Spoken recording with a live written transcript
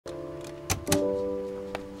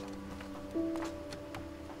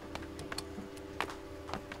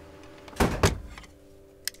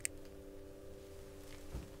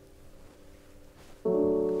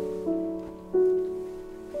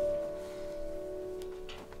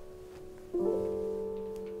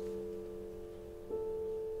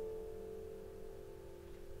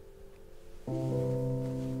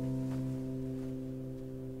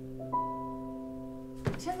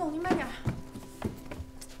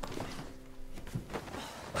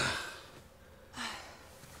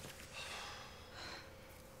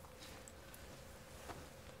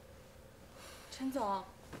陈总，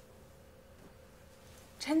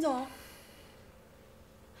陈总，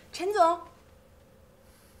陈总。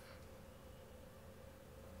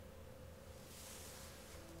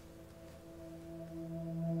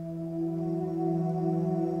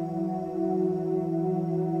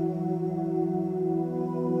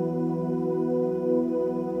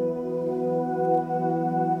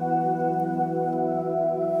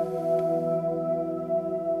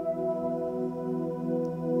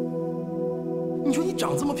 你说你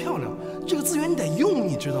长这么漂亮，这个资源你得用，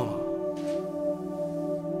你知道吗？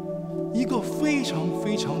一个非常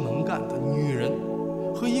非常能干的女人，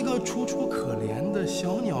和一个楚楚可怜的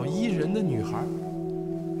小鸟依人的女孩，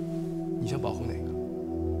你想保护哪个？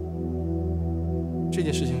这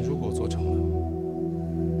件事情如果做成了，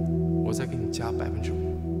我再给你加5%。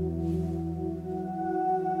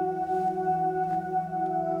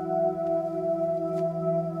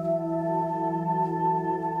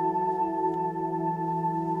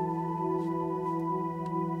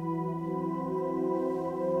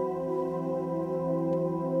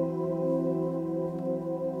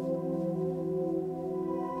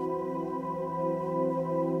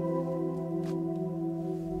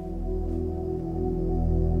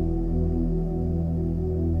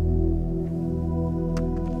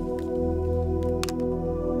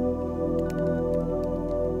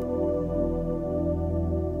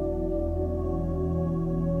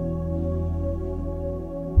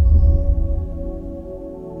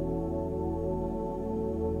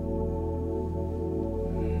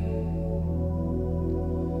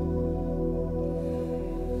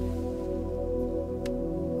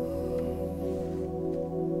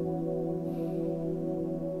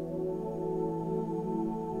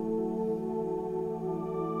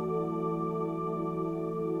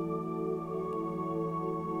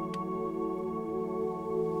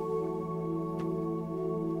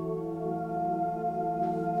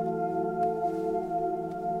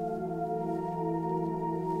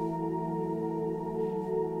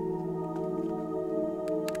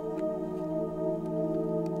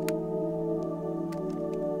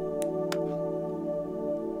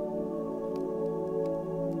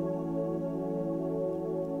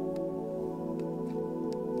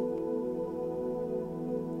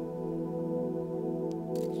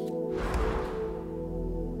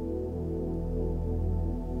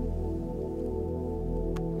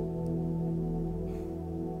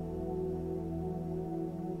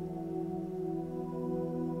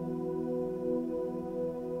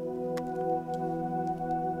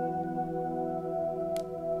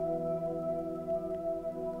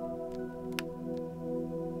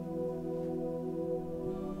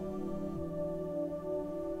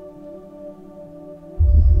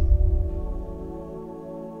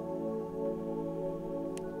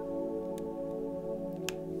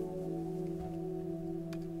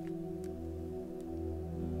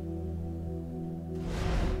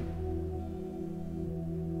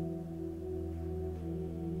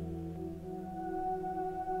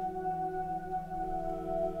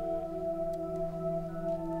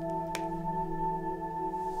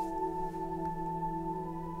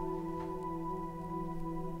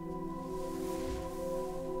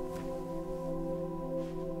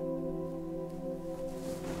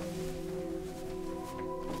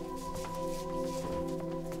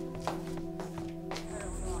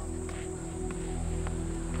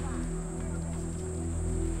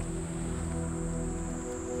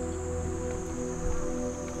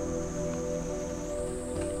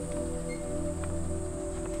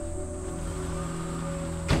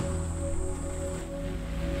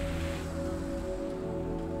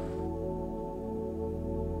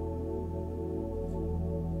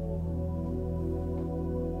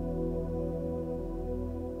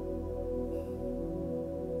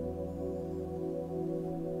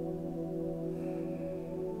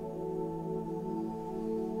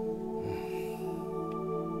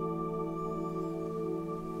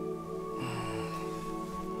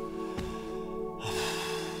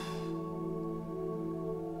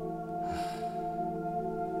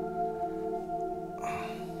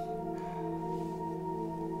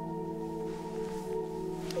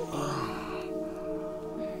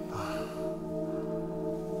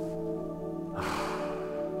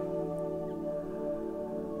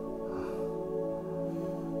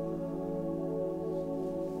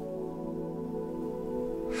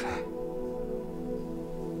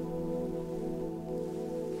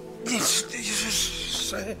 你是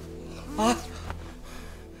谁啊？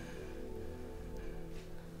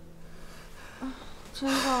陈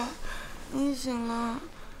总，你醒了？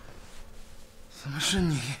怎么是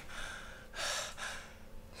你？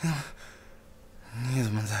你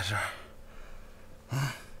怎么在这儿？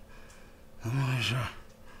啊，怎么回事？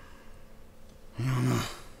娘呢？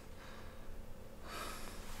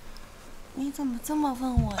你怎么这么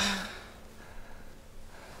问我呀？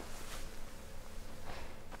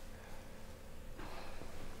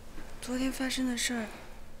昨天发生的事儿，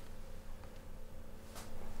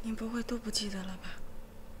你不会都不记得了吧？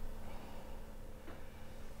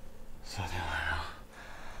昨天晚上，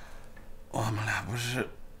我们俩不是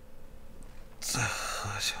在喝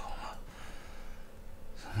酒吗？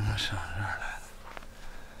怎么能想这儿来呢？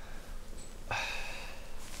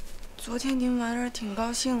昨天您玩得挺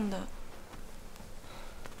高兴的，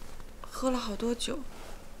喝了好多酒。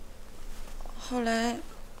后来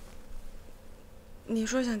你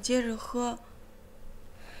说想接着喝，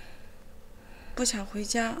不想回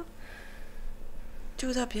家，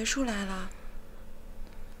就到别墅来了。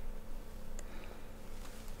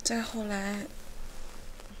再后来，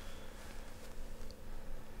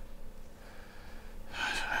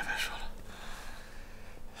什么也别说了，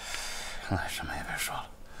现在什么也别说了。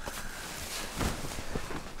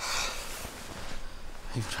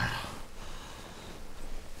衣服穿上，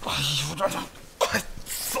把衣服穿上，快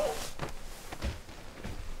走！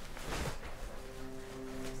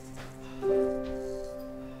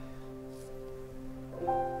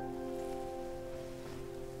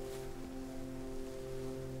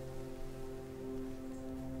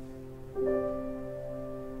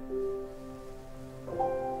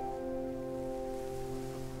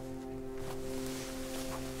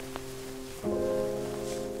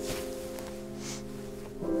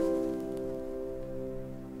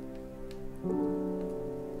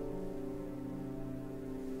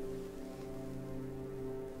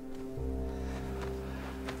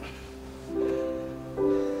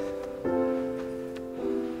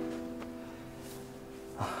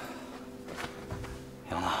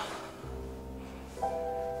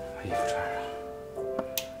把衣服穿上，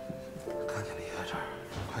看见离开这儿，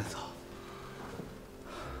快走！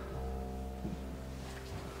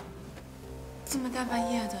这么大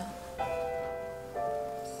半夜的，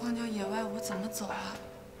荒郊野外，我怎么走啊？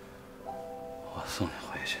我送你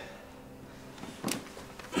回去。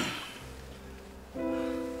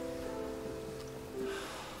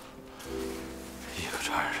衣服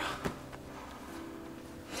穿上。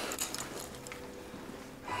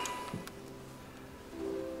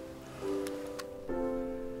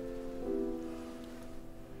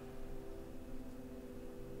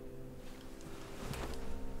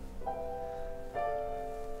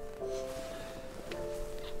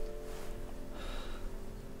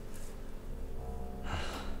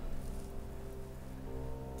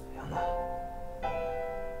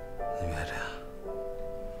你别这样，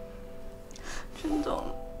陈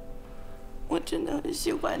总，我真的很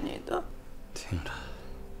喜欢你的。听着，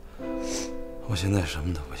我现在什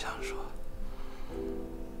么都不想说。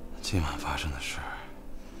今晚发生的事儿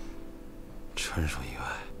纯属意外。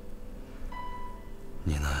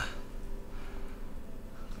你呢？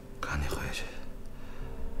赶紧回去，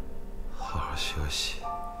好好休息。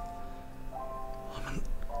我们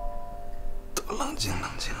都冷静冷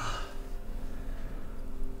静啊。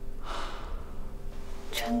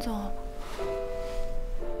陈总，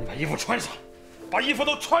你把衣服穿上，把衣服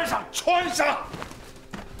都穿上，穿上！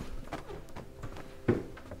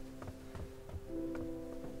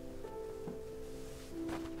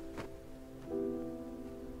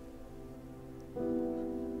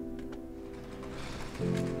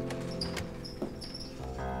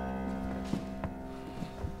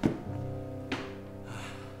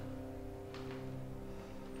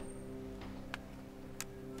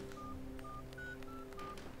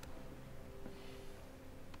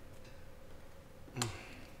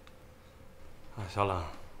小冷，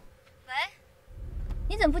喂，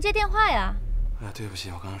你怎么不接电话呀？哎呀，对不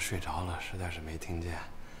起，我刚刚睡着了，实在是没听见。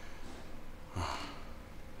啊，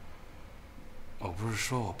我不是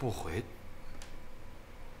说我不回。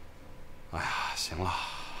哎呀，行了，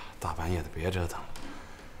大半夜的别折腾了，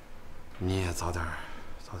你也早点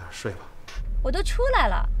睡吧。我都出来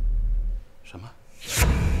了。什么？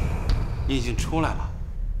你已经出来了？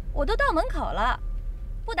我都到门口了，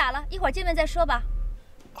不打了，一会儿见面再说吧。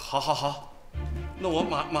好，好，好。那我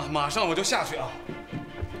马上我就下去啊！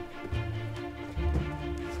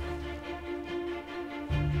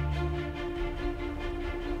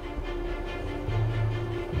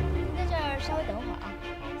您在这儿稍微等会儿啊，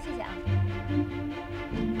谢谢啊。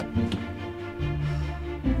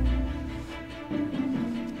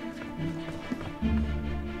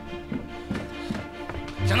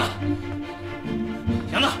行了，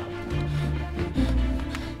行了，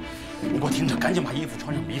你给我听着，赶紧把衣服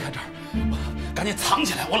穿上，离开这儿。赶紧藏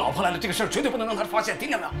起来！我老婆来了，这个事儿绝对不能让她发现，听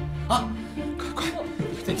见没有？啊，快快，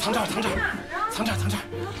你藏这儿，藏这儿，藏这儿，藏这儿。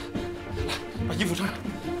来，把衣服穿上。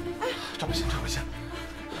这不行，这不行。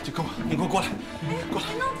你给我，你给我过来，过来。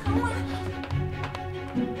弄疼我了。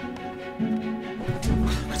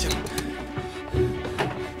快进来。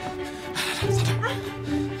来，藏这儿。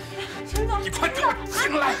陈总，你快给我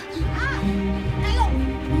进来！哎呦！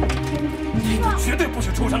你绝对不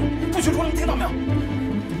许出声，不许出声，听到没有？